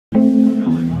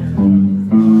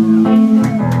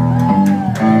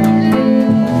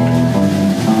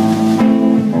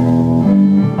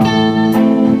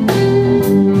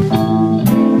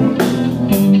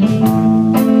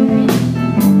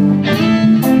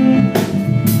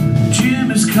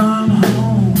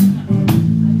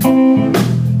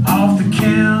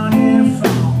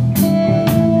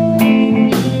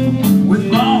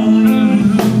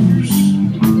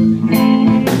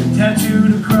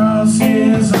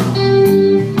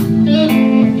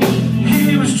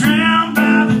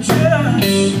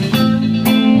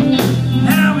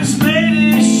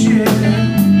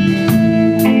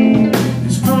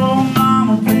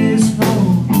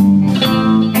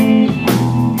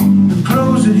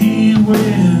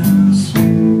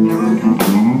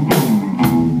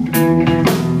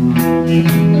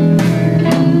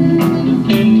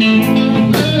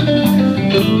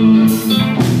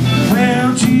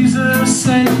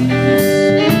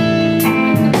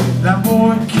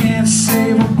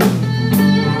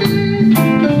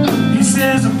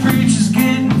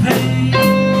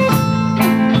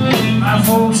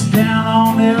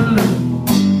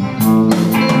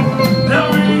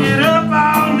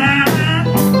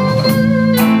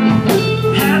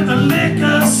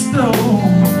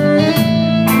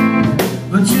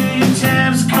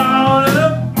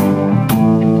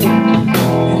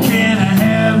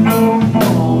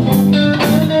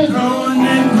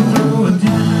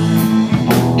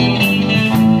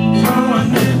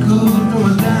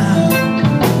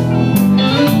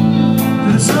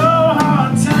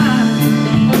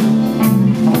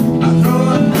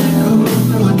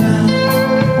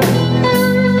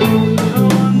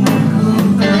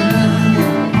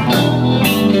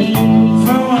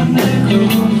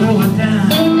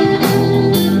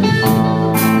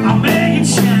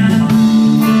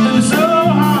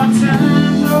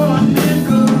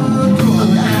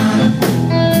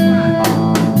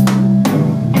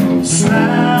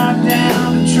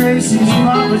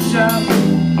barber shop,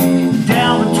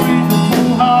 down between the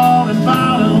pool hall and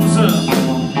bottoms up.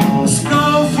 A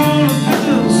skull full of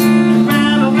pills,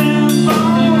 rattle and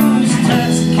bones.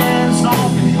 Taxi cabs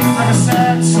honking like a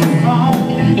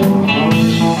saxophone.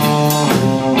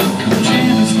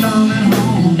 Jim is coming home.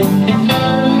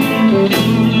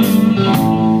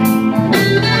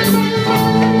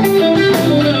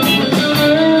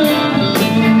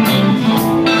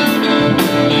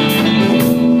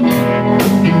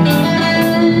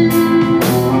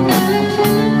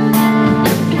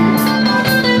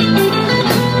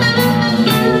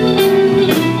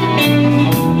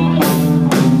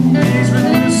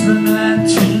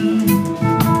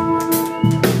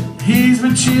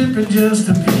 Chipping just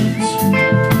a pinch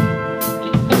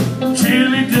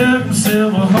till he dug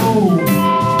himself a hole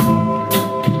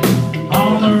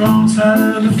on the wrong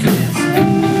side of the fence.